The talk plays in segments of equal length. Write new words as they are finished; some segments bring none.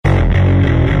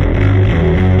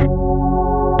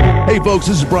Hey, folks,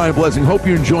 this is Brian Blessing. Hope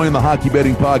you're enjoying the Hockey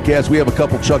Betting Podcast. We have a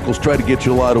couple chuckles, try to get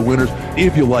you a lot of winners.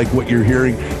 If you like what you're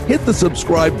hearing, hit the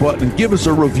subscribe button, give us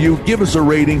a review, give us a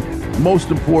rating.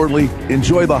 Most importantly,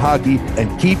 enjoy the hockey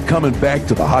and keep coming back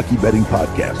to the Hockey Betting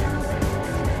Podcast.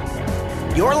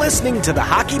 You're listening to the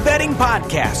Hockey Betting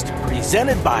Podcast,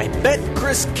 presented by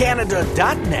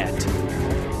BetChrisCanada.net.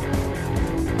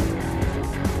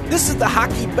 This is the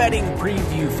Hockey Betting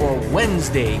Preview for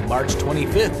Wednesday, March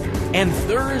 25th and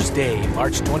Thursday,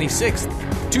 March 26th,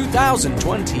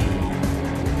 2020.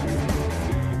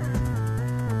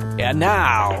 And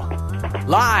now,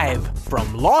 live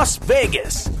from Las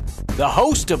Vegas, the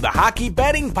host of the Hockey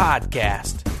Betting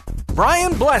Podcast,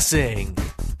 Brian Blessing.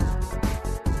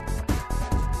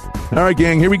 All right,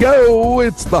 gang, here we go.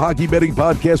 It's the Hockey Betting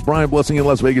Podcast. Brian Blessing in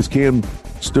Las Vegas. Cam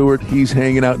Stewart, he's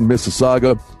hanging out in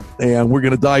Mississauga. And we're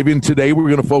going to dive in today. We're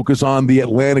going to focus on the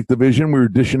Atlantic Division. We're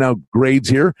dishing out grades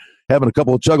here, having a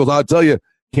couple of chuckles. I'll tell you,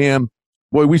 Cam,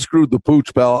 boy, we screwed the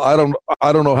pooch, pal. I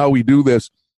don't know how we do this,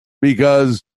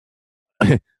 because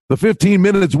the 15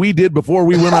 minutes we did before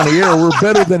we went on the air were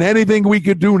better than anything we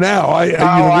could do now. I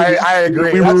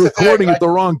agree. We were recording at the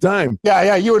wrong time.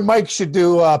 Yeah. You and Mike should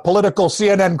do political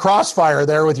CNN crossfire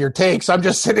there with your takes. I'm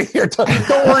just sitting here. Don't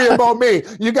worry about me.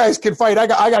 You guys can fight. I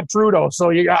got Trudeau,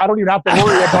 so I don't even have to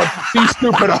worry about these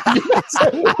stupid arguments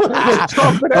with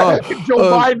Trump and Joe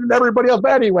Biden and everybody else.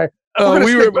 But anyway.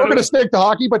 We're going to stick to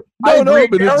hockey, but you got to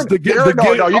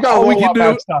roll up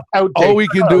that stuff. All we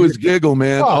can do is giggle,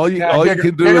 man. All you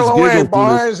can do is giggle,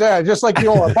 boys. Yeah, just like the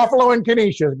old Buffalo and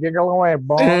Canisius, giggle away,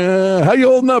 boys. How you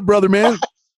holding up, brother, man?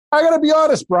 I got to be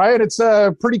honest, Brian. It's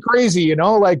pretty crazy,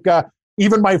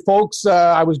 even my folks,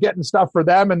 I was getting stuff for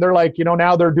them, and they're like,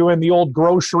 now they're doing the old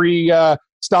grocery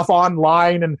stuff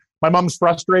online, and my mom's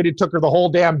frustrated. Took her the whole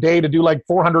damn day to do like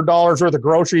 $400 worth of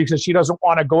groceries because she doesn't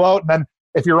want to go out, and then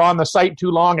if you're on the site too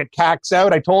long, it cacks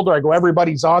out. I told her,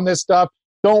 everybody's on this stuff.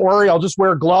 Don't worry, I'll just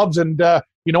wear gloves and, a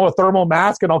thermal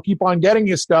mask, and I'll keep on getting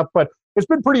you stuff. But it's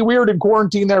been pretty weird in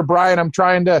quarantine there, Brian. I'm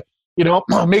trying to,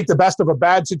 make the best of a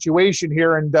bad situation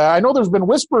here. And I know there's been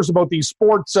whispers about these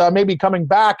sports maybe coming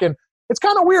back, and it's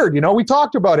kind of weird. We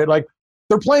talked about it. Like,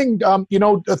 they're playing,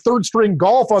 a third-string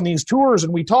golf on these tours,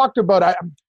 and we talked about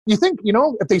you think,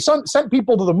 if they sent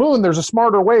people to the moon, there's a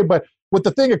smarter way, but with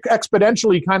the thing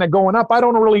exponentially kind of going up, I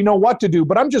don't really know what to do,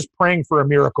 but I'm just praying for a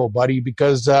miracle, buddy,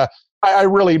 because I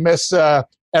really miss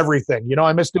everything.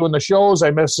 I miss doing the shows.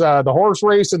 I miss the horse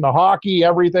race and the hockey,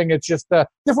 everything. It's just a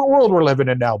different world we're living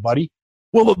in now, buddy.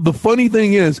 Well, the funny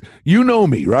thing is, you know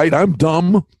me, right? I'm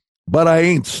dumb, but I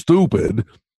ain't stupid.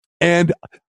 And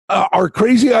our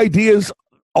crazy ideas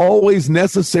always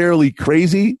necessarily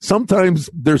crazy. Sometimes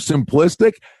they're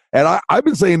simplistic. And I've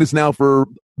been saying this now for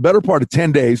the better part of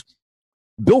 10 days.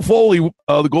 Bill Foley,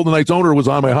 the Golden Knights owner, was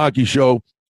on my hockey show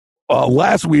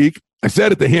last week. I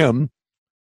said it to him,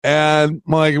 and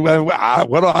I'm like,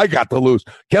 what do I got to lose?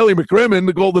 Kelly McCrimmon,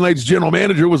 the Golden Knights general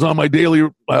manager, was on my daily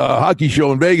hockey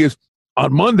show in Vegas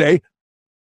on Monday.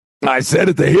 I said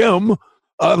it to him,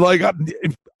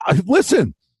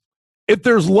 listen, if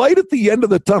there's light at the end of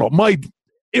the tunnel,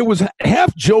 it was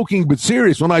half joking but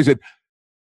serious when I said,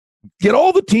 get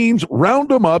all the teams, round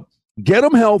them up, get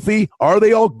them healthy. Are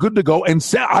they all good to go? And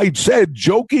I said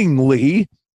jokingly,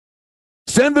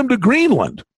 send them to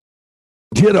Greenland,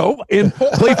 and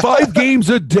play 5 games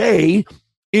a day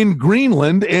in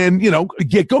Greenland and,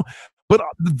 get going. But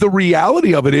the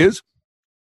reality of it is,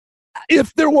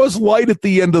 if there was light at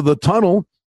the end of the tunnel,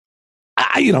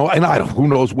 who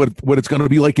knows what it's going to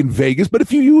be like in Vegas. But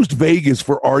if you used Vegas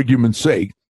for argument's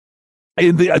sake,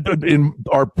 in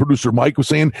our producer Mike was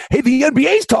saying, hey, the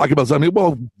NBA's talking about something.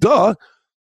 Well, duh.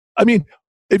 I mean,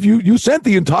 if you sent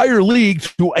the entire league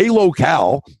to a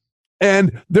locale,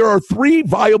 and there are 3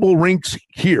 viable rinks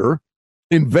here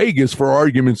in Vegas, for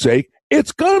argument's sake,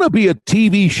 it's going to be a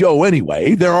TV show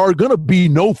anyway. There are going to be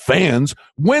no fans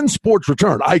when sports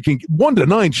return. I can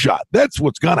 1-9 shot. That's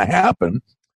what's going to happen.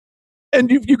 And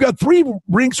you've got 3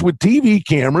 rinks with TV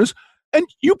cameras, and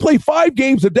you play 5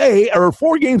 games a day or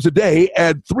 4 games a day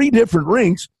at 3 different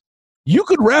rinks. You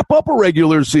could wrap up a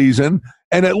regular season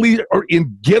and at least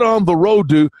get on the road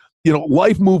to,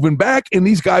 life moving back. And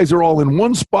these guys are all in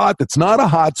one spot that's not a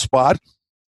hot spot.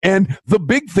 And the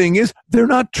big thing is they're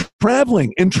not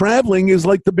traveling, and traveling is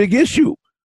like the big issue.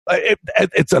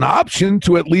 It's an option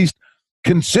to at least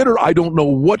consider. I don't know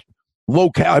what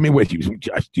locale. I mean, wait, do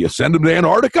you send them to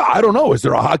Antarctica? I don't know. Is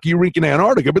there a hockey rink in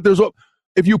Antarctica? But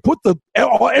if you put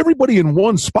everybody in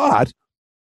one spot,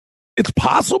 it's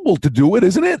possible to do it,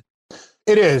 isn't it?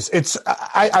 It is.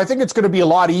 I think it's going to be a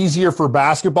lot easier for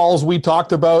basketball, as we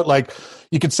talked about. Like,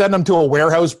 you could send them to a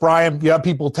warehouse, Brian. You have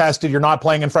people tested. You're not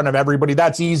playing in front of everybody.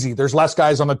 That's easy. There's less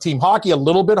guys on the team. Hockey, a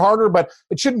little bit harder, but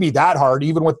it shouldn't be that hard.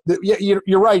 Even with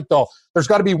you're right, though. There's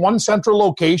got to be one central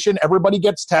location. Everybody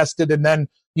gets tested, and then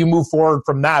you move forward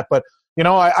from that. But,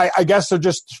 I guess they're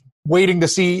just waiting to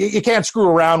see. You can't screw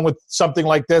around with something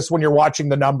like this when you're watching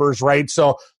the numbers, right?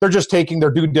 So they're just taking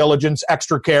their due diligence,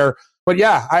 extra care. But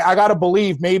yeah, I got to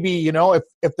believe maybe,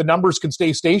 if the numbers can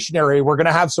stay stationary, we're going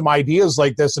to have some ideas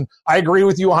like this. And I agree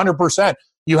with you 100%.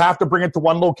 You have to bring it to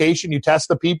one location. You test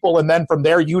the people. And then from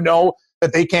there,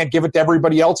 that they can't give it to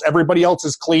everybody else. Everybody else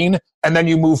is clean. And then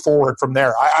you move forward from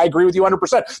there. I agree with you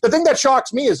 100%. The thing that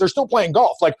shocks me is they're still playing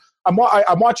golf. Like, I'm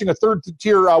watching a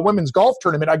third-tier women's golf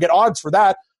tournament. I get odds for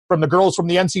that from the girls from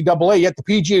the NCAA, yet the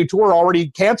PGA Tour already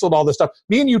canceled all this stuff.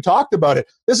 Me and you talked about it.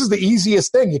 This is the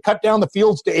easiest thing. You cut down the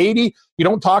fields to 80. You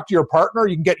don't talk to your partner.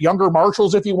 You can get younger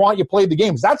marshals if you want. You play the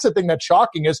games. That's the thing that's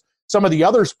shocking is some of the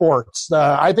other sports.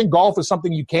 I think golf is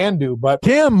something you can do. But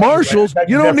Cam, marshals,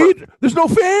 you don't need – there's no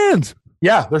fans.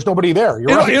 Yeah, there's nobody there.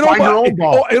 You're right. Find your own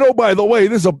ball. By the way,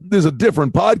 this is a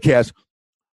different podcast.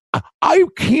 I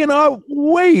cannot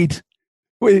wait.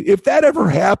 If that ever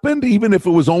happened, even if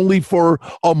it was only for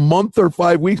a month or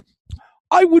 5 weeks,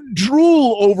 I would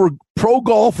drool over pro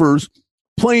golfers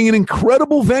playing an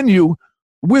incredible venue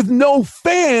with no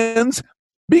fans,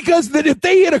 because that if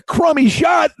they hit a crummy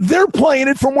shot, they're playing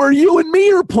it from where you and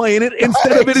me are playing it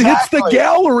instead of it hits the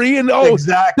gallery and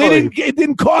it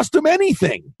didn't cost them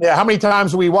anything. Yeah, how many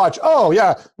times do we watch? Oh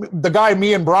yeah, the guy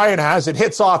me and Brian has, it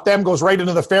hits off them, goes right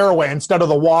into the fairway instead of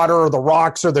the water or the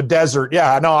rocks or the desert.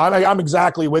 Yeah, no, I'm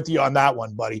exactly with you on that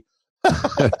one, buddy.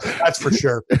 That's for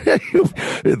sure.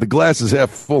 The glass is half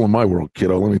full in my world,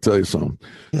 kiddo. Let me tell you something.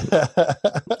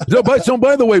 So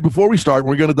by the way, before we start,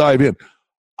 we're going to dive in.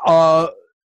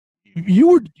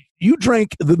 You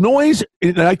drank the noise,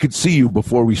 and I could see you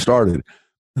before we started.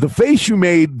 The face you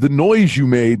made, the noise you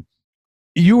made,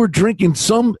 you were drinking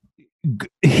some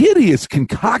hideous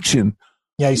concoction.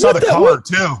 Yeah, you saw the color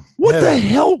too. What the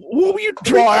hell? What were you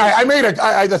drinking? Well, I made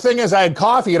the thing is, I had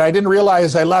coffee, and I didn't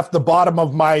realize I left the bottom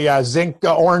of my zinc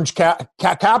orange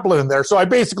Kaplan in there. So I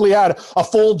basically had a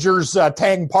Folgers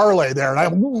Tang parlay there,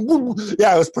 and it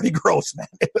was pretty gross, man.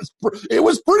 It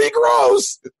was pretty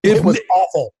gross. It was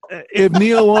awful. If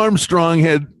Neil Armstrong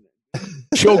had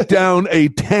choked down a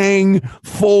Tang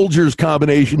Folgers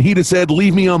combination, he'd have said,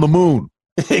 "Leave me on the moon."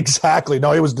 Exactly.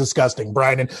 No, it was disgusting,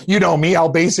 Brian. And you know me, I'll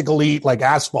basically eat like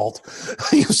asphalt.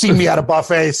 You've seen me at a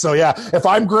buffet. So yeah, if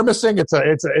I'm grimacing, it's a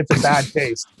bad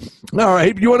taste. All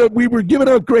right. We were giving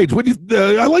out grades.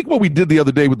 I like what we did the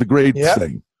other day with the grades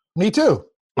thing. Me too.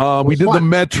 We did the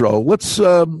Metro. Let's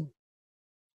let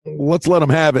them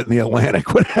have it in the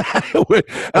Atlantic. We're going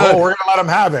to let them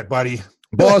have it, buddy.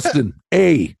 Boston,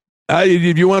 A.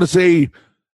 If you want to say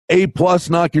A+,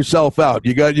 knock yourself out.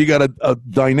 You got a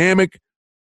dynamic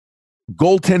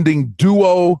goaltending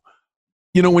duo.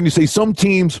 When you say some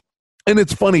teams, and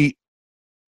it's funny,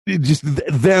 just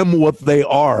them what they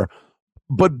are,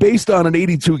 but based on an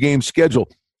 82-game schedule,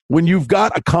 when you've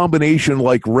got a combination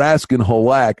like Rask and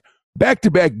Halak,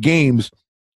 back-to-back games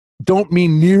don't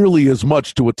mean nearly as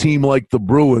much to a team like the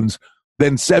Bruins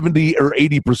than 70 or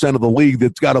 80% of the league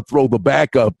that's got to throw the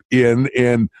backup in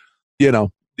and,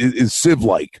 is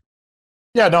Civ-like.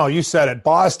 Yeah, no, you said it.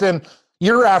 Boston,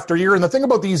 year after year. And the thing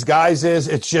about these guys is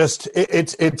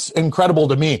it's incredible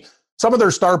to me. Some of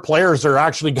their star players are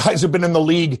actually guys who've been in the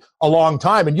league a long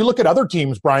time. And you look at other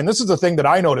teams, Brian, this is the thing that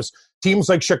I noticed. Teams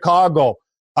like Chicago,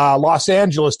 Los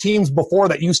Angeles, teams before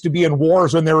that used to be in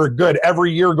wars when they were good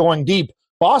every year going deep.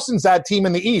 Boston's that team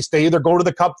in the East. They either go to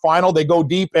the Cup final, they go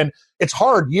deep, and it's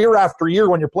hard year after year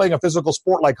when you're playing a physical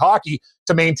sport like hockey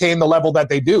to maintain the level that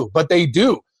they do. But they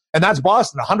do. And that's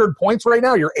Boston. 100 points right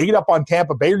now. You're 8 up on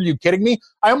Tampa Bay. Are you kidding me?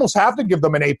 I almost have to give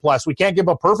them an A+. We can't give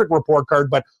a perfect report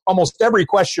card, but almost every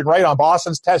question right on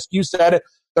Boston's test. You said it.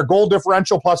 Their goal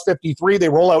differential plus 53. They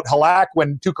roll out Halak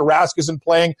when Tuukka Rask isn't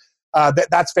playing.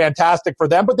 That's fantastic for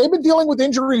them. But they've been dealing with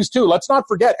injuries too. Let's not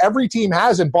forget, every team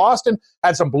has. In Boston,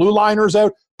 had some blue liners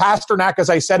out. Pasternak, as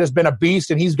I said, has been a beast,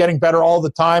 and he's getting better all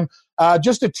the time.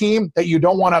 Just a team that you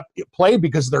don't want to play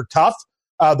because they're tough.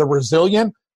 They're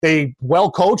resilient. They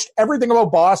well coached. Everything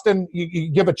about Boston, you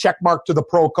give a check mark to the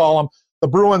pro column. The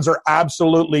Bruins are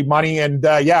absolutely money, and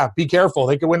be careful.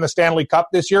 They could win the Stanley Cup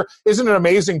this year. Isn't it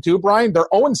amazing too, Brian? They're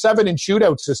 0-7 in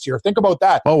shootouts this year. Think about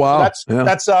that. Oh wow,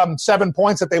 that's 7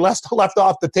 points that they left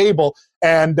off the table,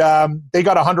 and they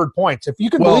got 100 points. If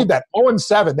you can believe that,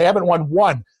 0-7, they haven't won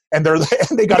one, and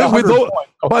they got 100 points.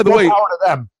 By the way, power to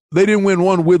them. They didn't win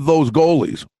one with those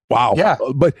goalies. Wow. Yeah.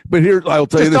 But here, I'll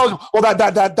tell you this.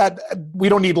 That we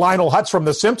don't need Lionel Hutz from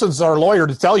The Simpsons, our lawyer,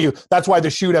 to tell you that's why the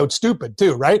shootout's stupid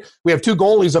too, right? We have two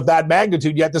goalies of that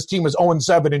magnitude, yet this team is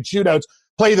 0-7 in shootouts.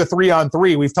 Play the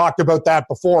 3-on-3. We've talked about that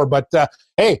before. But,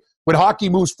 hey, when hockey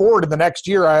moves forward in the next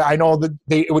year, I know that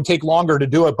it would take longer to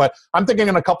do it. But I'm thinking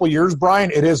in a couple of years, Brian,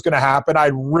 it is going to happen.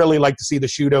 I'd really like to see the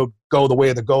shootout go the way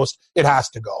of the ghost. It has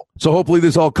to go. So hopefully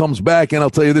this all comes back, and I'll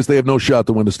tell you this, they have no shot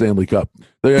to win the Stanley Cup.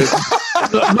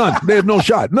 None. They have no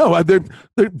shot. No,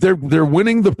 they're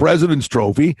winning the President's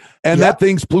Trophy, and that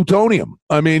thing's plutonium.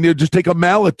 I mean, you just take a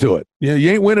mallet to it.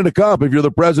 You ain't winning a cup if you're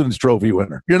the President's Trophy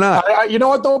winner. You're not. You know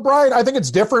what, though, Brian? I think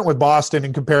it's different with Boston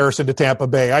in comparison to Tampa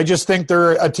Bay. I just think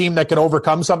they're a team that can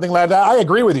overcome something like that. I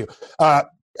agree with you.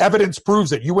 Evidence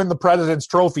proves it. You win the President's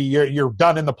Trophy, you're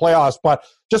done in the playoffs. But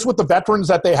just with the veterans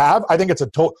that they have, I think it's a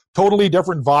totally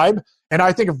different vibe. And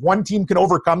I think if one team can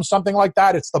overcome something like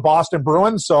that, it's the Boston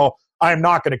Bruins. So I am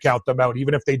not going to count them out.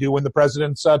 Even if they do win the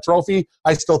President's Trophy,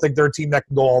 I still think they're a team that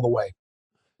can go all the way.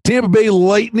 Tampa Bay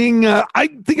Lightning, I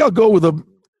think I'll go with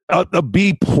a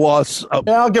B plus.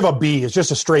 I'll give a B. It's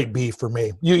just a straight B for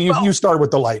me. You start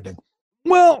with the Lightning.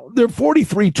 Well, they're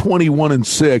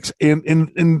 43-21-6,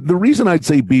 and the reason I'd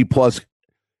say B plus,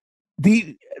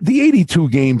 the 82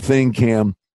 game thing,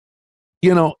 Cam,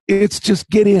 it's just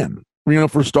get in,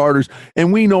 for starters,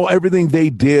 and we know everything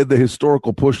they did, the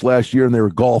historical push last year, and they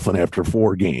were golfing after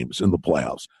 4 games in the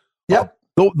playoffs. Yep.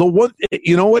 The one,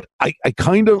 you know what, I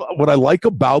kind of what I like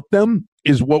about them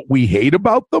is what we hate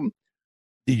about them.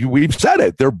 We've said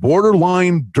it; they're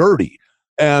borderline dirty,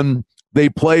 and they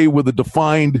play with a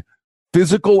defined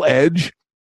physical edge.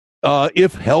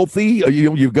 If healthy,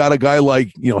 you've got a guy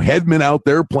like, Hedman out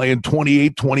there playing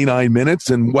 28, 29 minutes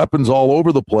and weapons all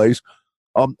over the place.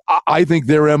 I think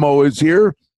their MO is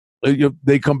here.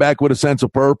 They come back with a sense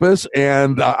of purpose,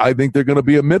 and I think they're going to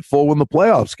be a mittful when the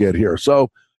playoffs get here. So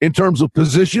in terms of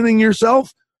positioning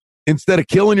yourself, instead of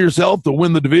killing yourself to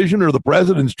win the division or the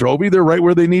President's Trophy, they're right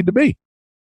where they need to be.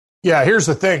 Yeah, here's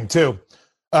the thing, too.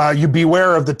 You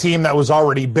beware of the team that was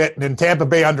already bitten, and Tampa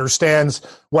Bay understands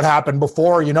what happened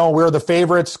before. We're the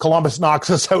favorites. Columbus knocks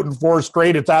us out in 4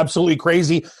 straight. It's absolutely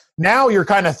crazy. Now you're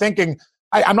kind of thinking,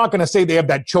 I'm not going to say they have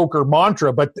that choker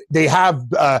mantra, but they have,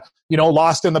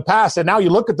 lost in the past. And now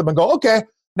you look at them and go, okay,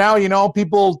 now,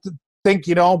 people think,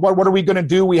 what are we going to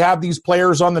do? We have these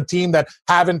players on the team that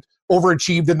haven't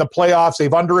overachieved in the playoffs. They've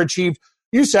underachieved.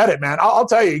 You said it, man. I'll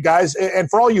tell you guys, and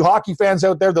for all you hockey fans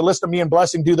out there that listen to me and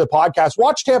Blessing do the podcast,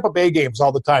 watch Tampa Bay games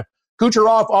all the time.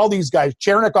 Kucherov, all these guys.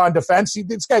 Chernik on defense.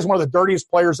 This guy's one of the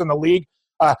dirtiest players in the league.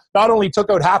 Not only took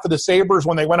out half of the Sabres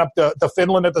when they went up to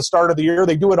Finland at the start of the year,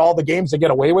 they do it all the games. They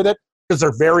get away with it because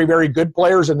they're very, very good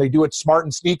players, and they do it smart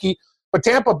and sneaky. But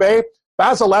Tampa Bay,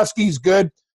 Vasilevsky's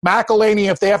good. McElhinney,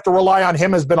 if they have to rely on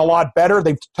him, has been a lot better.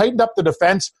 They've tightened up the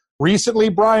defense recently,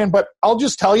 Brian, but I'll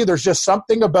just tell you, there's just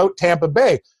something about Tampa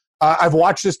Bay. I've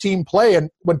watched this team play,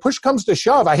 and when push comes to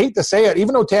shove, I hate to say it,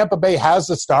 even though Tampa Bay has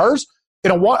the stars,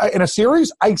 in a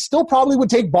series, I still probably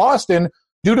would take Boston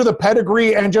due to the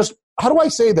pedigree and just, how do I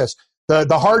say this?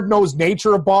 The hard-nosed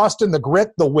nature of Boston, the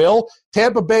grit, the will.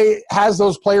 Tampa Bay has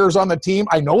those players on the team.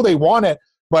 I know they want it,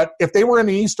 but if they were in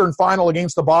the Eastern Final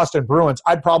against the Boston Bruins,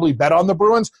 I'd probably bet on the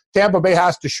Bruins. Tampa Bay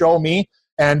has to show me.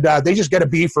 And they just get a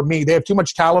B from me. They have too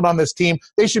much talent on this team.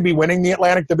 They should be winning the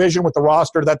Atlantic Division with the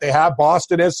roster that they have.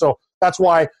 Boston is. So that's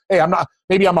why, hey,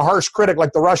 maybe I'm a harsh critic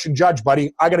like the Russian judge,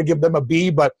 buddy. I got to give them a B,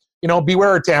 but,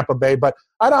 beware of Tampa Bay. But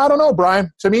I don't know,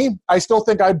 Brian. To me, I still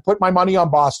think I'd put my money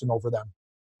on Boston over them.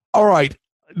 All right.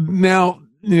 Now,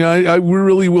 I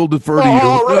really will defer to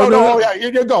you. Yeah,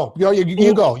 you go.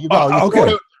 You go.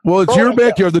 Okay. Well, it's your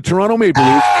backyard, the Toronto Maple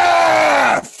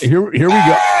Leafs. Here we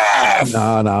go.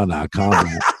 No, calm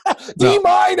down. D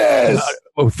minus.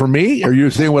 For me? Are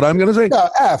you saying what I'm going to say? No,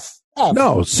 F.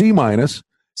 No, C minus.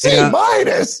 C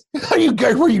minus?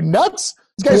 Were you nuts?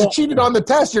 These guys cheated on the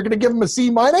test. You're going to give them a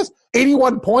C minus?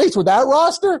 81 points with that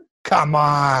roster? Come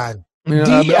on.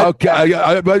 Yeah, okay.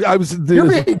 I was.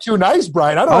 You're being too nice,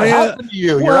 Brian. I don't know what happened to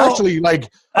you. You're actually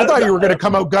I thought you were going to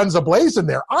come out guns a-blazing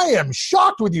there. I am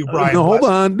shocked with you, Brian. No, hold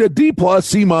on. D plus,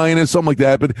 C minus, something like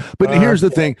that. But here's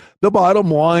the thing. The bottom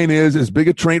line is, as big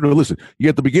a train. Listen, you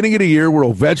get the beginning of the year where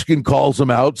Ovechkin calls them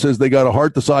out, says they got a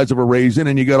heart the size of a raisin,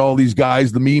 and you got all these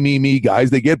guys, the me guys.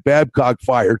 They get Babcock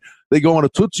fired. They go on a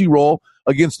Tootsie Roll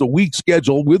against a weak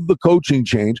schedule with the coaching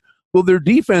change. Well, their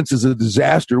defense is a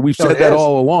disaster. We've said that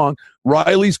all along.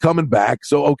 Riley's coming back.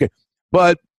 So, okay.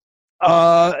 But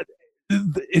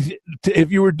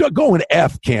if you were going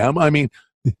F, Cam, I mean,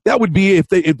 That would be if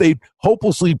they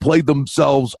hopelessly played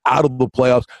themselves out of the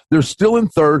playoffs. They're still in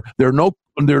third. There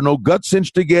are no gut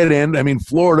cinch to get in. I mean,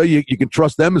 Florida, you can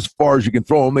trust them as far as you can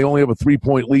throw them. They only have a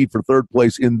 3-point lead for third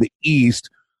place in the East.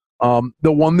 The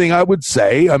one thing I would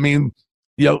say, I mean,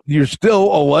 you're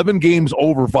still 11 games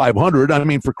over 500. I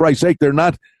mean, for Christ's sake, they're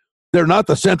not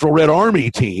the Central Red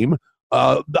Army team.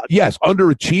 Yes,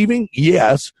 underachieving,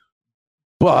 yes.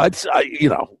 But, I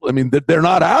mean, they're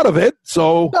not out of it,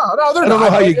 so no, they're I don't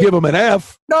know how you give them an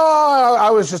F. No,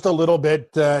 I was just a little bit,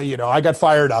 I got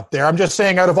fired up there. I'm just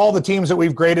saying out of all the teams that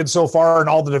we've graded so far in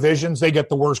all the divisions, they get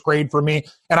the worst grade for me,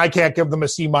 and I can't give them a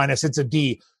C-. It's a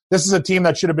D. This is a team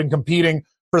that should have been competing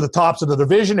for the tops of the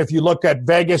division. If you look at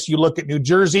Vegas, you look at New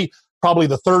Jersey, probably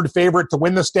the third favorite to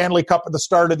win the Stanley Cup at the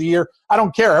start of the year. I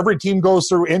don't care. Every team goes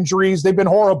through injuries. They've been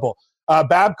horrible.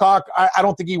 Babcock, I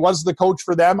don't think he was the coach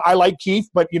for them. I like Keefe,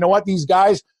 but you know what? These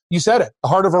guys, you said it, the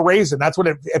heart of a raisin. That's what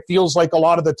it feels like a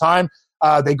lot of the time.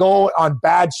 They go on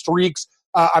bad streaks.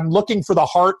 I'm looking for the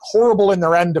heart. Horrible in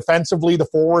their end defensively, the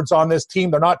forwards on this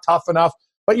team. They're not tough enough.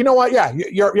 But you know what? Yeah,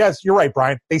 you're right,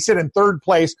 Brian. They sit in third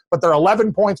place, but they're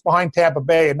 11 points behind Tampa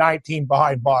Bay and 19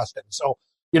 behind Boston. So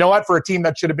you know what? For a team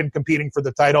that should have been competing for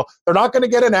the title, they're not going to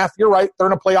get an F. You're right. They're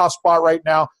in a playoff spot right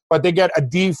now, but they get a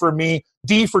D for me.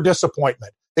 D for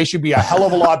disappointment. They should be a hell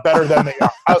of a lot better than they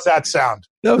are. How's that sound?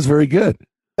 That was very good.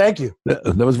 Thank you.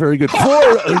 That was very good.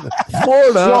 Florida.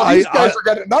 No, these guys are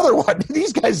getting another one.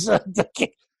 These guys.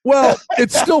 Well,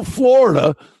 it's still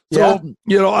Florida. So,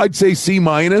 I'd say C-.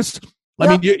 I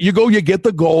mean, you get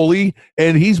the goalie,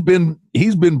 and he's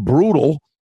been brutal,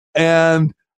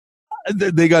 and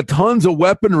they got tons of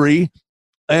weaponry,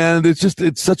 and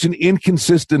it's such an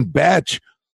inconsistent batch.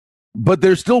 But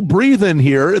they're still breathing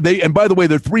here. And by the way,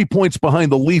 they're 3 points behind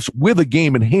the Leafs with a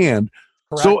game in hand.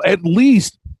 Correct. So at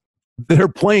least they're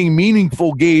playing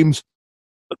meaningful games.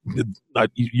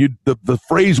 The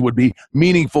phrase would be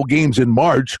meaningful games in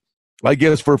March. I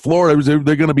guess for Florida,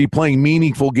 they're going to be playing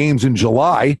meaningful games in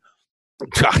July.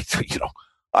 Here's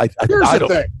the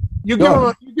thing. You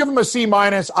give them a C-. I'm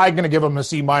going to give them a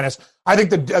C-. I think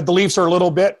the Leafs are a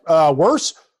little bit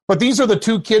worse, but these are the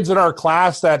two kids in our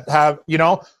class that have,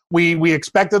 we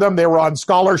expected them. They were on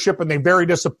scholarship, and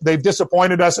they've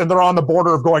disappointed us, and they're on the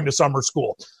border of going to summer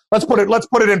school. Let's put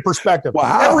it in perspective.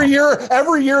 Wow. Every year,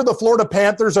 the Florida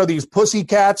Panthers are these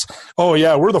pussycats. Oh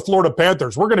yeah, we're the Florida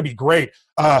Panthers. We're going to be great.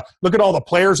 Look at all the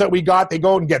players that we got. They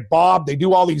go and get Bob. They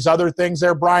do all these other things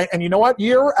there, Brian. And you know what?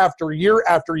 Year after year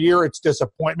after year, it's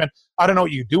disappointment. I don't know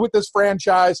what you do with this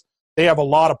franchise. They have a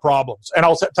lot of problems. And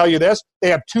I'll tell you this: they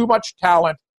have too much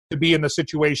talent to be in the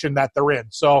situation that they're in.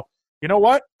 So. You know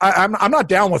what? I'm not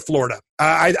down with Florida.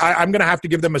 I'm going to have to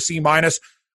give them a C-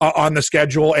 on the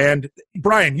schedule. And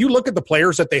Brian, you look at the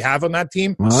players that they have on that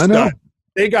team. I know.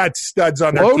 They got studs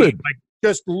on their team, like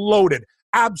just loaded,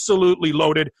 absolutely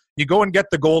loaded. You go and get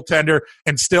the goaltender,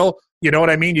 and still, you know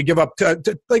what I mean? You give up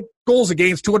like goals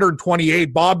against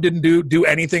 228. Bob didn't do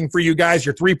anything for you guys.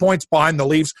 You're 3 points behind the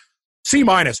Leafs. C-.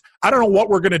 I don't know what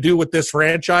we're going to do with this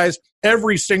franchise.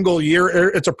 Every single year,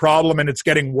 it's a problem, and it's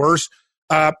getting worse.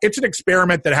 It's an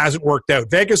experiment that hasn't worked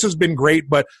out. Vegas has been great,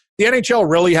 but the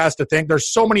NHL really has to think. There's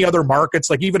so many other markets,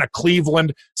 like even a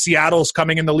Cleveland, Seattle's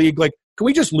coming in the league. Like, can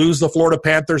we just lose the Florida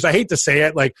Panthers? I hate to say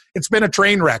it. Like, it's been a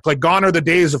train wreck. Like, gone are the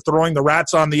days of throwing the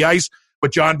rats on the ice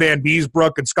with John Van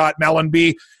Beesbrook and Scott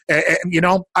Mellenby.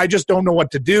 And I just don't know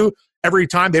what to do. Every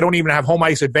time they don't even have home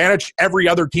ice advantage. Every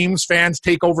other team's fans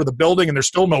take over the building, and there's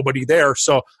still nobody there.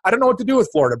 So I don't know what to do with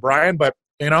Florida, Brian, but,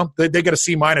 they get a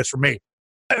C- from me.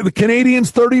 The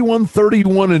Canadians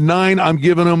 31-9. I'm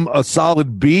giving them a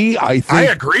solid B. I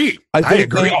agree. I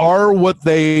think they are what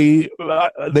they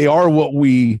are what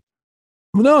we.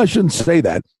 No, I shouldn't say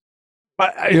that.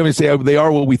 Let me say they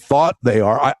are what we thought they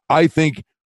are. I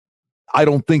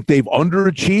don't think they've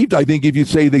underachieved. I think if you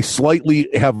say they slightly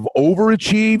have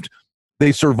overachieved,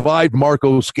 they survived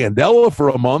Marco Scandella for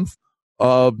a month.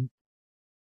 That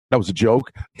was a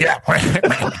joke. Yeah,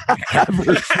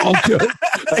 Very small joke.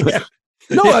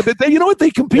 No, but you know what? They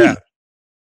compete. Yeah,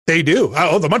 they do.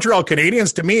 The Montreal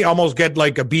Canadiens, to me, almost get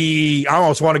like a B. I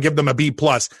almost want to give them a B+.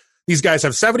 These guys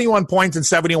have 71 points in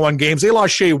 71 games. They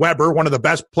lost Shea Weber, one of the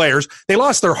best players. They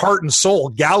lost their heart and soul,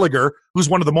 Gallagher, who's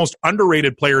one of the most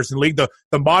underrated players in the league, the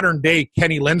modern-day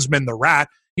Kenny Linsman, the Rat.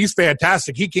 He's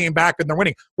fantastic. He came back, and they're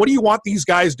winning. What do you want these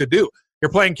guys to do?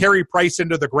 You're playing Carey Price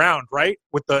into the ground, right,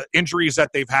 with the injuries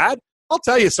that they've had? I'll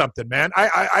tell you something, man.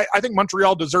 I think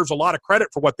Montreal deserves a lot of credit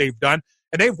for what they've done.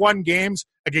 And they've won games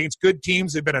against good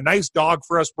teams. They've been a nice dog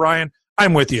for us, Brian.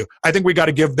 I'm with you. I think we got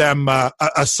to give them a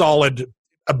solid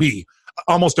B,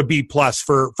 almost a B+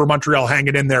 for Montreal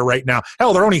hanging in there right now.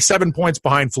 Hell, they're only 7 points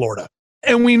behind Florida.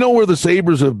 And we know where the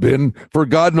Sabres have been for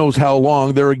God knows how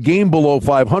long. They're a game below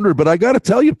 500, but I got to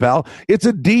tell you, pal, it's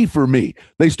a D for me.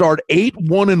 They start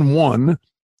 8-1-1,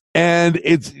 and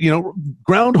it's,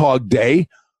 Groundhog Day,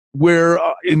 where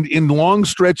in long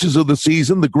stretches of the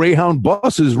season, the Greyhound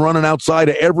bus is running outside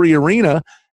of every arena,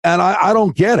 and I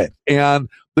don't get it. And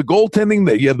the goaltending,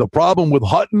 that you had the problem with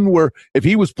Hutton, where if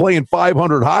he was playing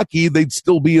 500 hockey, they'd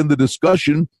still be in the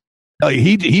discussion.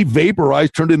 He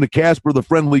vaporized, turned into Casper the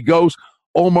Friendly Ghost.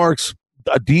 Olmark's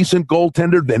a decent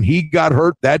goaltender. Then he got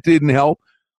hurt. That didn't help.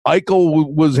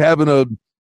 Eichel was having an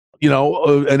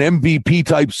MVP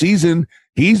type season.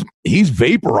 He's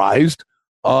vaporized.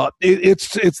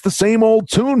 It's the same old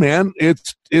tune, man.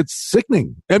 It's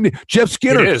sickening. I mean, Jeff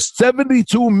Skinner,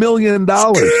 $72 million.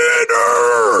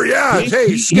 Skinner,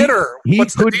 yeah. Skinner.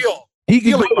 What's the deal?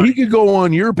 He could go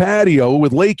on your patio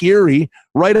with Lake Erie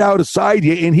right outside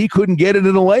you, and he couldn't get it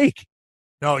in a lake.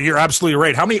 No, you're absolutely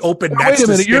right. How many open nets? Wait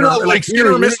a minute, you're not like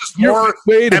Skinner misses more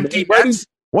empty nets.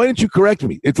 Why didn't you correct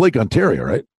me? It's Lake Ontario,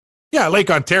 right? Yeah,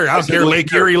 Lake Ontario. I don't care,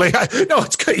 Lake Erie. No,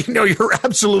 it's good. You're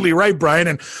absolutely right, Brian.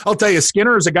 And I'll tell you,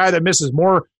 Skinner is a guy that misses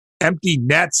more empty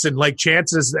nets and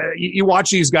chances. You watch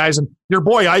these guys, and your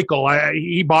boy Eichel,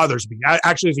 he bothers me.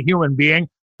 Actually, as a human being,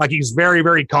 he's very,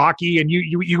 very cocky. And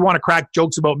you want to crack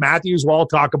jokes about Matthews? Well, I'll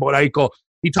talk about Eichel.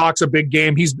 He talks a big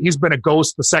game. He's been a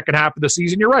ghost the second half of the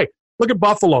season. You're right. Look at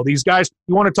Buffalo. These guys,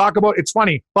 you want to talk about? It's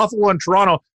funny. Buffalo and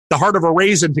Toronto, the heart of a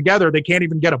raisin together, they can't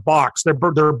even get a box. They're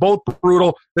both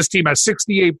brutal. This team has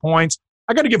 68 points.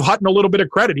 I got to give Hutton a little bit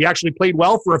of credit. He actually played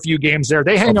well for a few games there.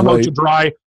 They hang him out to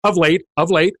dry of late.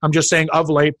 I'm just saying of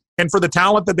late. And for the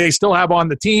talent that they still have on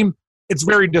the team, it's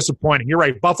very disappointing. You're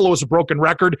right. Buffalo is a broken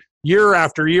record year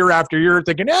after year after year,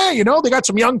 thinking, they got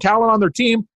some young talent on their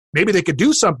team. Maybe they could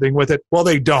do something with it. Well,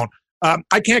 they don't.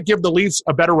 I can't give the Leafs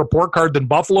a better report card than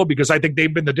Buffalo because I think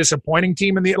they've been the disappointing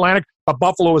team in the Atlantic, but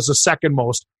Buffalo is the second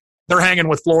most. They're hanging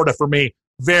with Florida for me.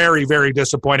 Very, very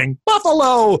disappointing.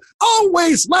 Buffalo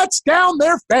always lets down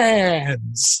their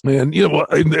fans. Man,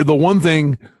 the one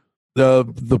thing,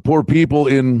 the poor people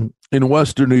in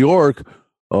Western New York,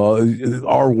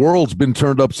 our world's been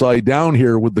turned upside down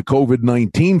here with the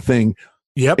COVID-19 thing.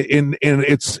 Yep. And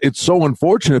it's so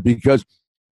unfortunate because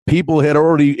people had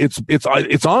already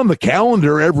it's on the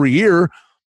calendar every year,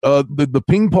 the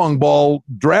ping pong ball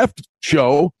draft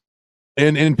show,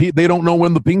 and they don't know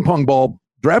when the ping pong ball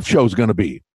draft show is going to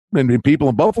be, and people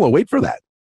in Buffalo wait for that.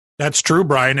 That's true,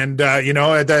 Brian. And,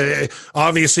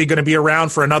 obviously going to be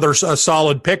around for another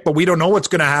solid pick, but we don't know what's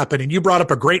going to happen. And you brought up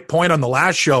a great point on the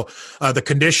last show, the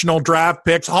conditional draft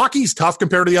picks. Hockey's tough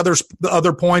compared to the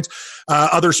other points,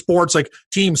 other sports, like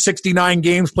teams, 69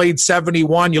 games, played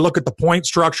 71. You look at the point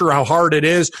structure, how hard it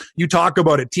is. You talk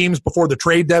about it, teams before the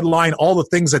trade deadline, all the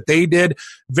things that they did.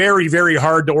 Very, very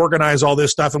hard to organize all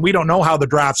this stuff. And we don't know how the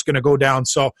draft's going to go down.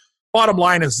 So, bottom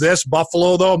line is this,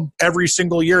 Buffalo, though, every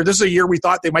single year, this is a year we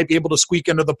thought they might be able to squeak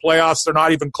into the playoffs. They're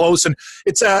not even close. And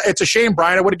it's a shame,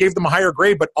 Brian. I would have gave them a higher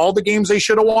grade, but all the games they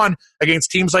should have won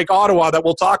against teams like Ottawa that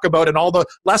we'll talk about and all the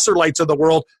lesser lights of the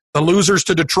world, the losers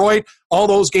to Detroit, all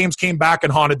those games came back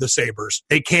and haunted the Sabres.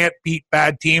 They can't beat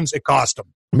bad teams. It cost them.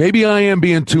 Maybe I am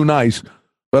being too nice,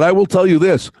 but I will tell you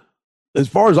this. As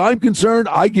far as I'm concerned,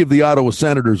 I give the Ottawa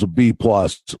Senators a B+.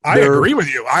 I agree with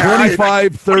you.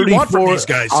 25, 34. These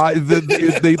guys?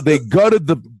 They gutted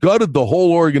the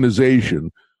whole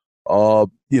organization.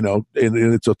 And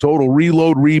it's a total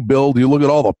rebuild. You look at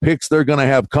all the picks they're going to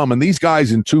have coming. These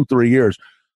guys in 2-3 years,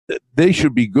 they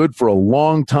should be good for a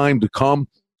long time to come.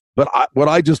 But what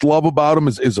I just love about them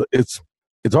is it's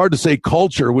hard to say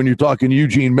culture when you're talking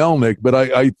Eugene Melnyk, but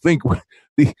I think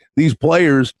these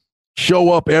players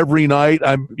show up every night.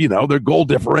 Their goal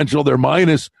differential, they're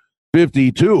minus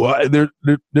 52. There's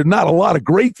not a lot of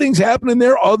great things happening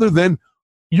there other than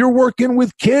you're working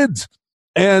with kids.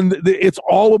 And it's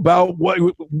all about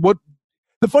what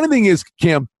the funny thing is,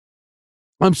 Cam,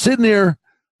 I'm sitting there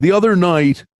the other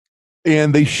night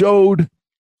and they showed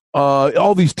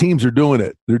all these teams are doing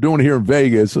it. They're doing it here in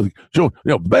Vegas. So,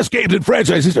 the best games in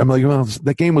franchise history. I'm like, well,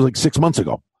 that game was like 6 months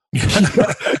ago.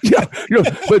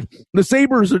 But the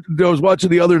Sabres, I was watching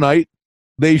the other night,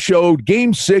 they showed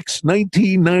Game 6,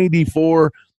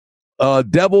 1994,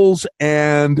 Devils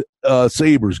and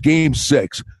Sabres, Game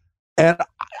 6. And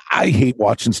I hate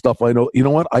watching stuff. I know. You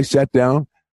know what? I sat down.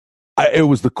 It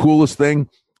was the coolest thing.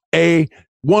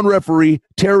 One referee,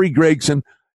 Terry Gregson,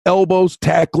 elbows,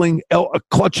 tackling,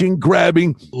 clutching,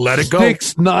 grabbing, let it go,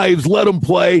 sticks, knives, let them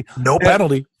play. No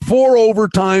penalty. 4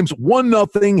 overtimes,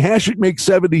 1-0. Hasek makes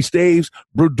 70 staves.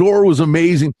 Brodeur was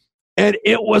amazing, and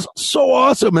it was so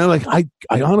awesome. And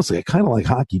I honestly, I kind of like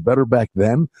hockey better back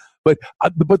then. But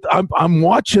I'm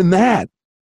watching that,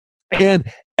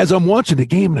 And as I'm watching the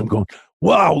game, and I'm going,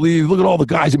 wow, look at all the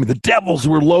guys. I mean, the Devils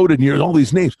were loaded, and here's all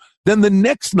these names. Then the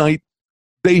next night,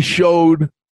 they showed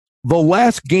the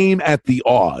last game at the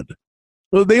Odd.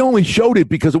 Well, they only showed it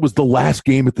because it was the last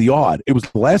game at the Odd. It was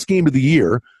the last game of the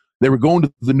year. They were going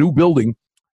to the new building.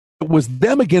 It was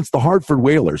them against the Hartford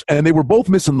Whalers, and they were both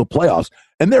missing the playoffs,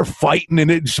 and they're fighting.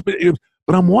 And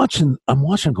but I'm watching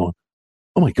going,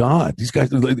 oh my God, these guys.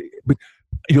 But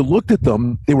you looked at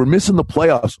them; they were missing the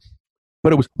playoffs.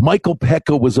 But it was Michael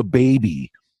Pekka was a baby.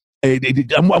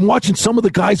 I'm watching some of the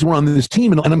guys who were on this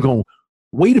team, and I'm going,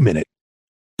 wait a minute.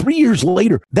 3 years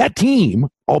later, that team,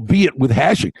 albeit with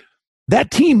Hasek,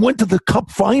 that team went to the Cup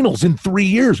Finals in 3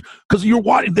 years because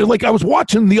they're like I was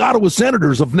watching the Ottawa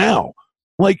Senators of now.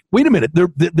 Like, wait a minute,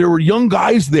 there were young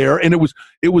guys there, and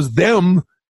it was them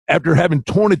after having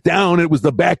torn it down. It was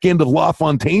the back end of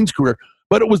LaFontaine's career,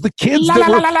 but it was the kids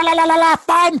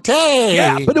LaFontaine.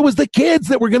 Yeah, but it was the kids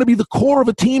that were going to be the core of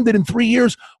a team that in 3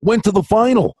 years went to the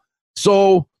final.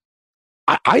 So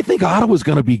I think Ottawa's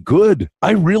going to be good.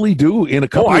 I really do in a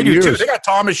couple of years. I do too. They got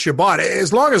Thomas Chabot.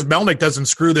 As long as Melnyk doesn't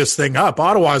screw this thing up,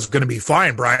 Ottawa is going to be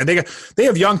fine, Brian. They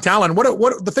have young talent.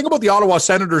 What the thing about the Ottawa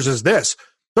Senators is this.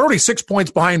 They're only 6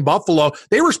 points behind Buffalo.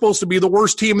 They were supposed to be the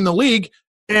worst team in the league.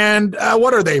 And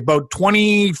what are they, about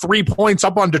 23 points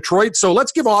up on Detroit? So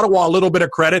let's give Ottawa a little bit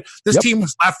of credit. This team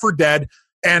was left for dead,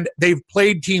 and they've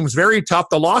played teams very tough.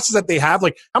 The losses that they have,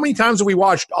 like how many times have we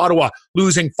watched Ottawa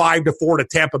losing 5-4 to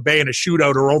Tampa Bay in a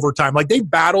shootout or overtime? Like they've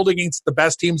battled against the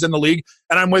best teams in the league,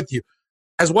 and I'm with you.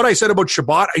 As what I said about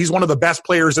Chabot, he's one of the best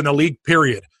players in the league,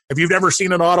 period. If you've never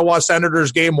seen an Ottawa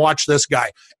Senators game, watch this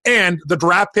guy. And the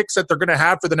draft picks that they're going to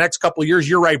have for the next couple of years,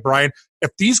 you're right, Brian.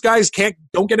 If these guys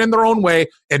don't get in their own way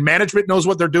and management knows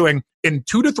what they're doing, in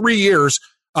 2 to 3 years,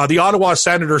 the Ottawa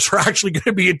Senators are actually going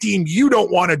to be a team you don't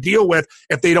want to deal with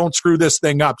if they don't screw this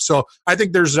thing up. So I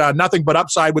think there's nothing but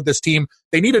upside with this team.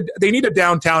 They need a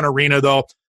downtown arena, though.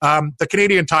 The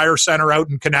Canadian Tire Center out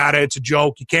in Canada, it's a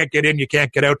joke. You can't get in, you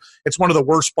can't get out. It's one of the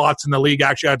worst spots in the league,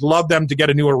 actually. I'd love them to get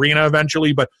a new arena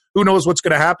eventually, but who knows what's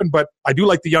going to happen. But I do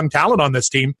like the young talent on this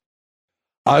team.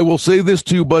 I will say this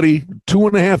to you, buddy.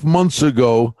 2.5 months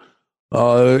ago,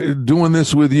 doing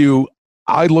this with you,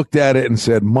 I looked at it and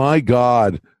said, my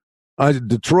God,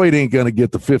 Detroit ain't going to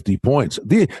get the 50 points.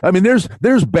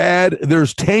 There's bad.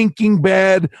 There's tanking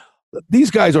bad.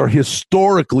 These guys are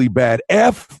historically bad.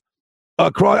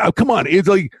 Come on. It's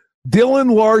like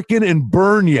Dylan Larkin and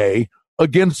Bernier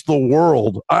against the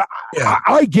world.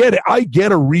 I get it. I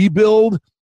get a rebuild.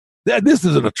 This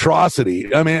is an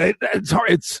atrocity. I mean, it's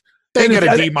hard. They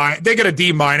get a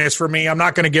D minus for me. I'm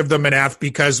not going to give them an F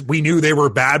because we knew they were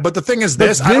bad. But the thing is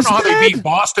this, I don't know how they beat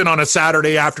Boston on a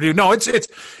Saturday afternoon. No,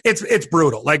 it's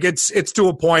brutal. Like it's to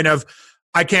a point of,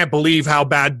 I can't believe how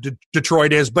bad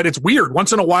Detroit is, but it's weird.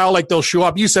 Once in a while, like they'll show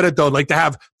up. You said it though, like to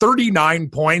have 39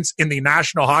 points in the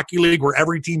National Hockey League where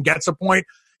every team gets a point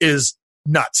is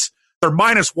nuts. They're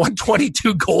minus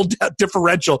 122 goal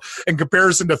differential in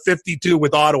comparison to 52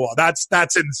 with Ottawa. That's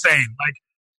insane. Like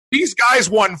these guys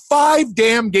won 5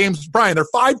 damn games. Brian, they're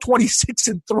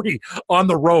 5-26-3 on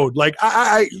the road. Like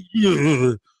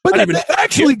But they've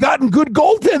actually gotten good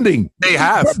goaltending. They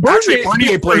have.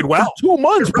 Bernier played well. 2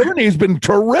 months. Bernier's been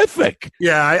terrific.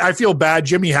 Yeah, I feel bad.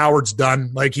 Jimmy Howard's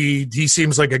done. Like he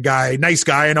seems like a nice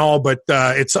guy and all, but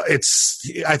it's.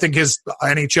 I think his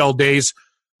NHL days,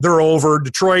 they're over.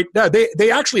 Detroit,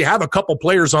 they actually have a couple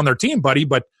players on their team, buddy,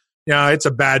 but yeah, it's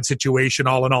a bad situation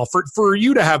all in all. For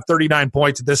you to have 39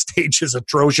 points at this stage is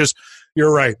atrocious.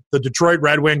 You're right. The Detroit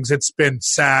Red Wings, it's been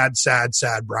sad,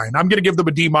 Brian. I'm going to give them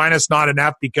a D minus, not an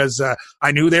F, because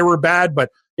I knew they were bad. But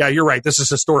yeah, you're right. This is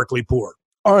historically poor.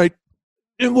 All right,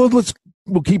 we'll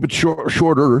keep it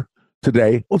shorter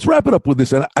today. Let's wrap it up with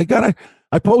this. And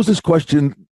I posed this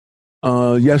question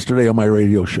yesterday on my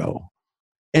radio show,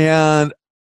 and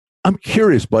I'm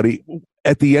curious, buddy.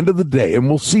 At the end of the day, and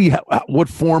we'll see what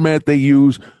format they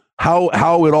use,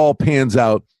 how it all pans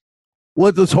out.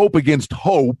 Let's hope against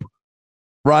hope,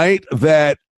 right,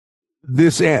 that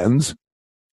this ends,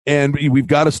 and we've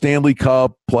got a Stanley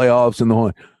Cup, playoffs, and the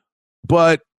whole.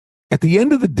 But at the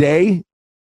end of the day,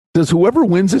 does whoever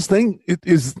wins this thing,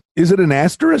 is it an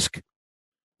asterisk?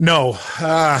 No,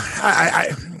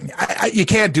 you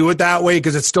can't do it that way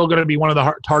because it's still going to be one of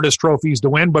the hardest trophies to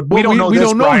win. But we don't know. We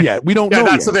don't know yet. We don't know.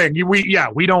 That's the thing.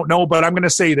 We don't know. But I'm going to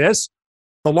say this: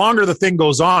 the longer the thing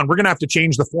goes on, we're going to have to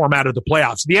change the format of the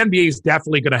playoffs. The NBA is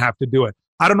definitely going to have to do it.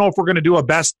 I don't know if we're going to do a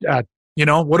best.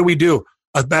 What do we do?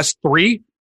 A best 3?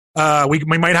 We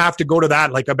might have to go to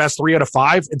that, like a best 3 out of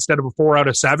 5 instead of a 4 out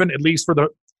of 7, at least for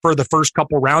the first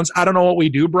couple rounds. I don't know what we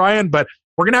do, Brian, but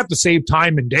we're going to have to save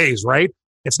time and days, right?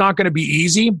 It's not going to be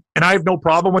easy, and I have no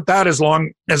problem with that as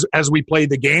long as we play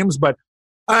the games. But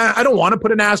I don't want to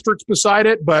put an asterisk beside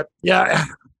it. But yeah,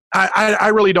 I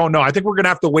really don't know. I think we're going to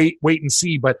have to wait and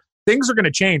see. But things are going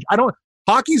to change.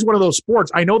 Hockey's one of those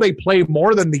sports. I know they play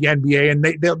more than the NBA, and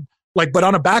they'll like, but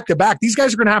on a back-to-back, these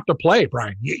guys are going to have to play,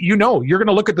 Brian. You're going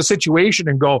to look at the situation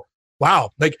and go,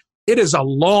 wow, like it is a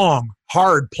long,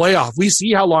 hard playoff. We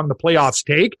see how long the playoffs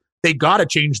take. They got to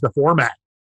change the format.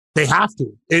 They have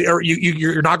to. Or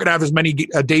you're not going to have as many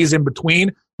days in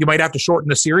between. You might have to shorten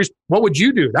the series. What would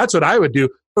you do? That's what I would do.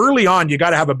 Early on, you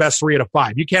got to have a best 3 out of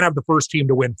 5. You can't have the first team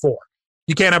to win 4.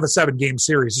 You can't have a 7-game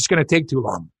series. It's going to take too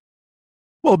long.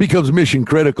 Well, it becomes mission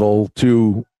critical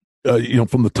to,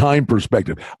 from the time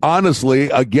perspective. Honestly,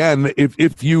 again, if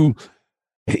the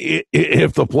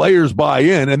players buy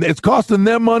in, and it's costing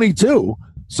them money too,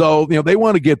 so they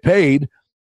want to get paid.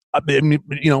 I mean,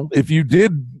 if you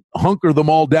did hunker them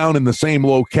all down in the same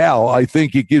locale, I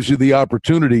think it gives you the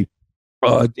opportunity,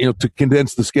 to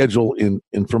condense the schedule in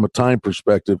from a time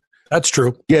perspective. That's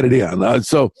true. Get it in.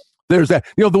 So there's that.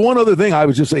 The one other thing I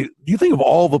was just saying, do you think of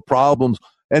all the problems?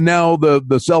 And now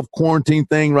the self-quarantine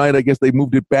thing, right? I guess they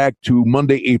moved it back to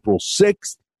Monday, April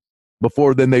 6th.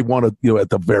 Before then, they wanted, at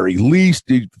the very least,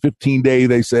 15-day,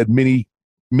 they said,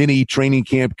 mini training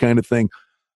camp kind of thing.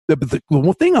 The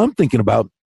one thing I'm thinking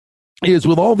about is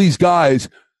with all these guys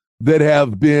that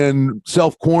have been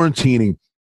self-quarantining,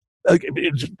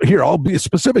 here, I'll be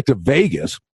specific to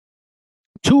Vegas.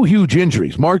 2 huge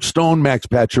injuries, Mark Stone, Max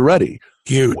Pacioretty.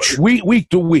 Huge. Week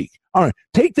to week. All right,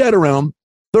 take that around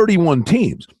 31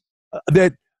 teams.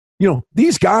 That,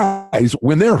 these guys,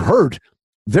 when they're hurt,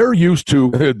 they're used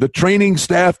to the training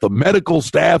staff, the medical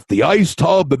staff, the ice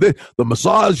tub, the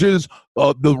massages,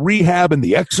 the rehab and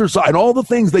the exercise, and all the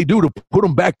things they do to put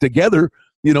them back together,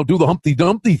 do the Humpty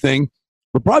Dumpty thing.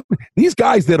 The problem, these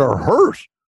guys that are hurt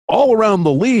all around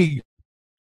the league,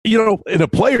 and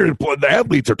the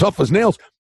athletes are tough as nails.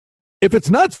 If it's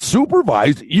not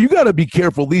supervised, you got to be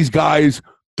careful these guys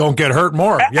don't get hurt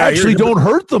more. Don't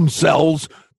hurt themselves,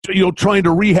 trying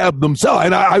to rehab themselves.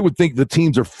 And I would think the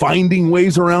teams are finding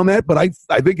ways around that, but I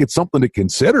think it's something to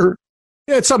consider.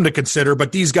 Yeah, it's something to consider,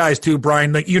 but these guys too,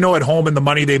 Brian, at home and the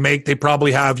money they make, they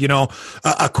probably have,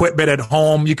 equipment at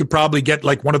home. You could probably get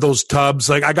like one of those tubs.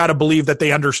 Like, I got to believe that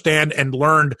they understand and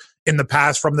learned in the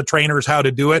past from the trainers how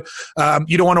to do it.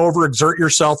 You don't want to overexert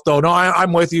yourself though. No,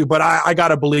 I'm with you, but I got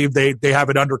to believe they have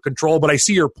it under control. But I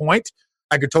see your point.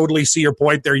 I could totally see your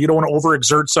point there. You don't want to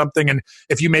overexert something, and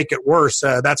if you make it worse,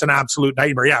 that's an absolute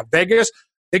nightmare. Yeah, Vegas,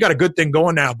 they got a good thing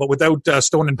going now, but without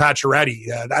Stone and Pacioretty,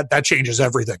 that changes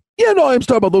everything. Yeah, no, I'm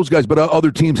talking about those guys, but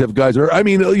other teams have guys.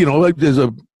 There's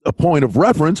a point of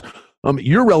reference.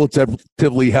 You're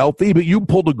relatively healthy, but you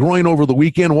pulled a groin over the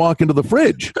weekend walking to the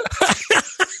fridge.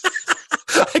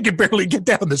 I could barely get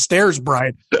down the stairs,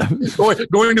 Brian.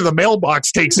 Going to the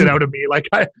mailbox takes it out of me. Like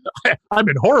I'm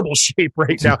in horrible shape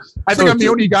right now. I think I'm the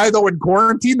only guy though in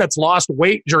quarantine that's lost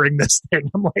weight during this thing.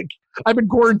 I'm like, I've been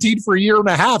quarantined for a year and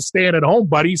a half, staying at home,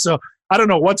 buddy. So I don't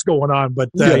know what's going on, but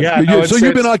so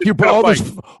you've been occupied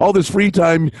all this free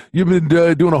time. You've been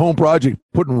doing a home project,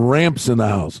 putting ramps in the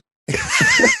house.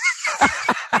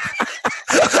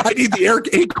 I need the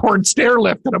Acorn stair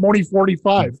lift, and I'm only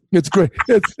 45. It's great.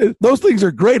 Those things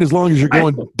are great as long as you're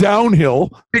going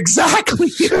downhill. Exactly.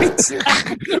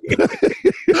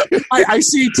 I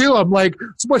see too. I'm like,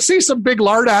 see some big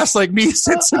lard ass like me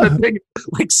sits in the thing,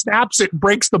 like snaps it and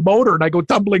breaks the motor, and I go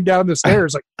tumbling down the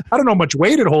stairs. Like, I don't know how much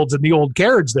weight it holds in the old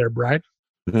carriage there, Brian.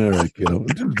 All right,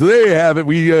 there you have it.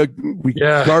 We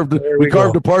carved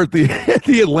apart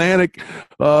the Atlantic.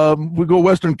 We go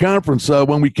Western Conference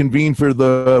when we convene for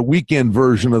the weekend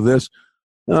version of this.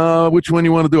 Which one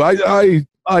you want to do?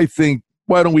 I think,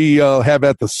 why don't we have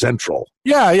at the Central?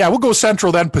 Yeah, we'll go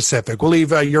Central then Pacific. We'll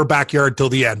leave your backyard till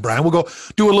the end, Brian. We'll go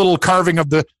do a little carving of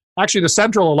the. Actually, the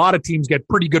Central, a lot of teams get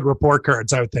pretty good report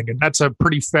cards, I would think, and that's a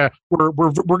pretty fair. We're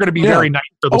going to be very nice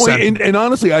for the Central. And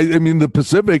honestly, I mean the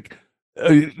Pacific.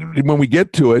 When we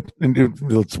get to it, and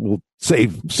we'll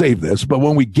save this, but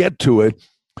when we get to it,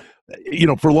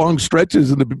 for long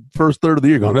stretches in the first third of the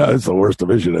year, going, it's the worst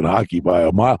division in hockey by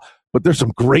a mile. But there's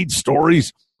some great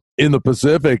stories in the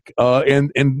Pacific,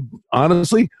 and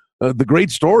honestly, the great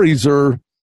stories are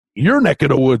your neck of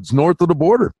the woods, north of the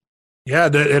border.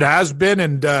 Yeah, it has been,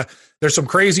 and there's some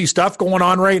crazy stuff going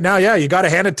on right now. Yeah, you got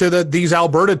to hand it to these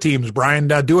Alberta teams, Brian,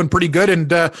 doing pretty good, and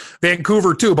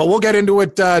Vancouver too. But we'll get into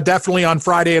it definitely on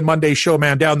Friday and Monday's show,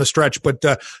 man, down the stretch. But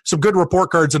some good report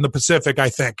cards in the Pacific, I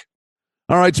think.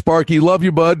 All right, Sparky, love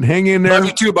you, bud. Hang in there. Love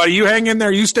you too, buddy. You hang in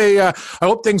there. You stay. I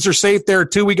hope things are safe there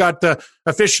too. We got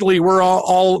officially, we're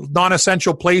all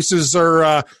non-essential places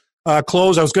are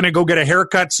close. I was going to go get a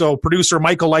haircut. So producer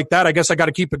Michael liked that. I guess I got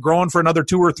to keep it growing for another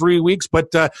 2 or 3 weeks. But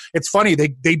it's funny.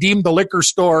 They deemed the liquor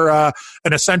store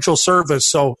an essential service.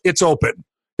 So it's open.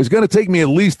 It's going to take me at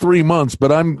least 3 months,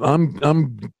 but I'm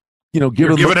giving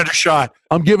it a shot.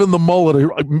 I'm giving the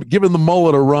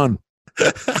mullet a run.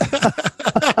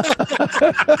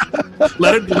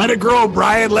 Let it grow,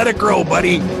 Brian. Let it grow,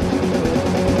 buddy.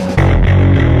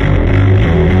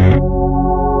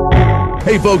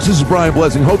 Hey, folks, this is Brian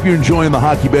Blessing. Hope you're enjoying the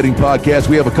Hockey Betting Podcast.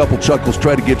 We have a couple chuckles,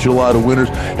 try to get you a lot of winners.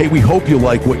 Hey, we hope you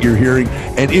like what you're hearing.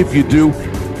 And if you do,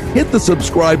 hit the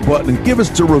subscribe button and give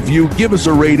us a review, give us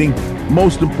a rating.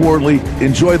 Most importantly,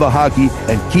 enjoy the hockey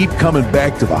and keep coming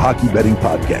back to the Hockey Betting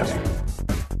Podcast.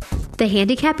 The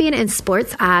handicapping and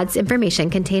sports odds information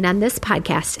contained on this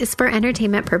podcast is for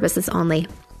entertainment purposes only.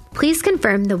 Please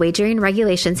confirm the wagering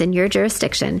regulations in your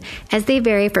jurisdiction, as they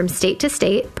vary from state to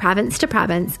state, province to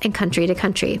province, and country to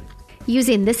country.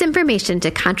 Using this information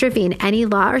to contravene any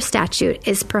law or statute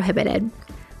is prohibited.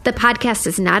 The podcast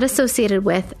is not associated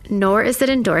with, nor is it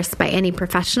endorsed by any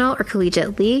professional or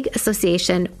collegiate league,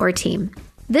 association, or team.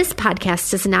 This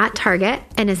podcast does not target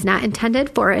and is not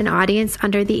intended for an audience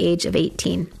under the age of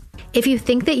 18. If you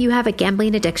think that you have a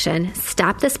gambling addiction,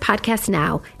 stop this podcast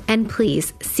now and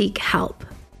please seek help.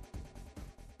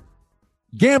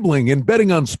 Gambling and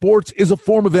betting on sports is a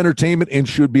form of entertainment and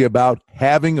should be about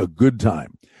having a good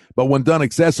time. But when done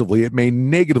excessively, it may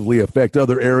negatively affect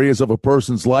other areas of a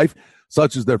person's life,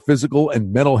 such as their physical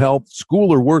and mental health,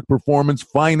 school or work performance,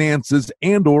 finances,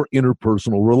 and or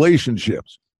interpersonal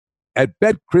relationships. At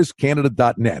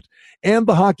BetChrisCanada.net and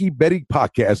the Hockey Betting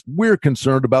Podcast, we're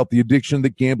concerned about the addiction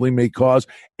that gambling may cause,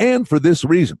 and for this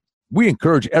reason, we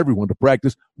encourage everyone to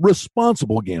practice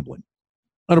responsible gambling,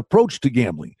 an approach to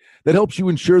gambling that helps you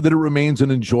ensure that it remains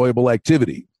an enjoyable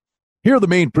activity. Here are the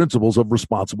main principles of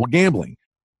responsible gambling.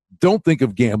 Don't think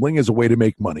of gambling as a way to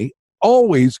make money.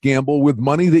 Always gamble with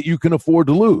money that you can afford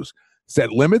to lose.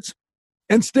 Set limits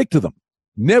and stick to them.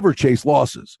 Never chase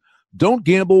losses. Don't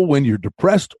gamble when you're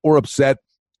depressed or upset,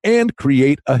 and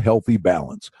create a healthy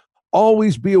balance.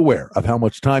 Always be aware of how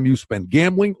much time you spend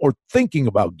gambling or thinking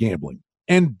about gambling.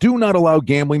 And do not allow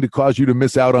gambling to cause you to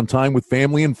miss out on time with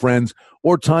family and friends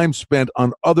or time spent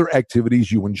on other activities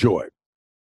you enjoy.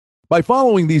 By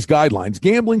following these guidelines,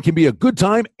 gambling can be a good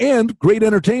time and great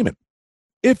entertainment.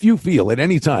 If you feel at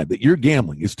any time that your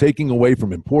gambling is taking away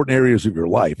from important areas of your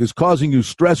life, is causing you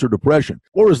stress or depression,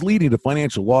 or is leading to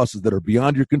financial losses that are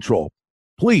beyond your control,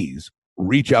 please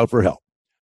reach out for help.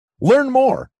 Learn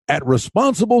more at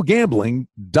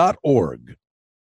responsiblegambling.org.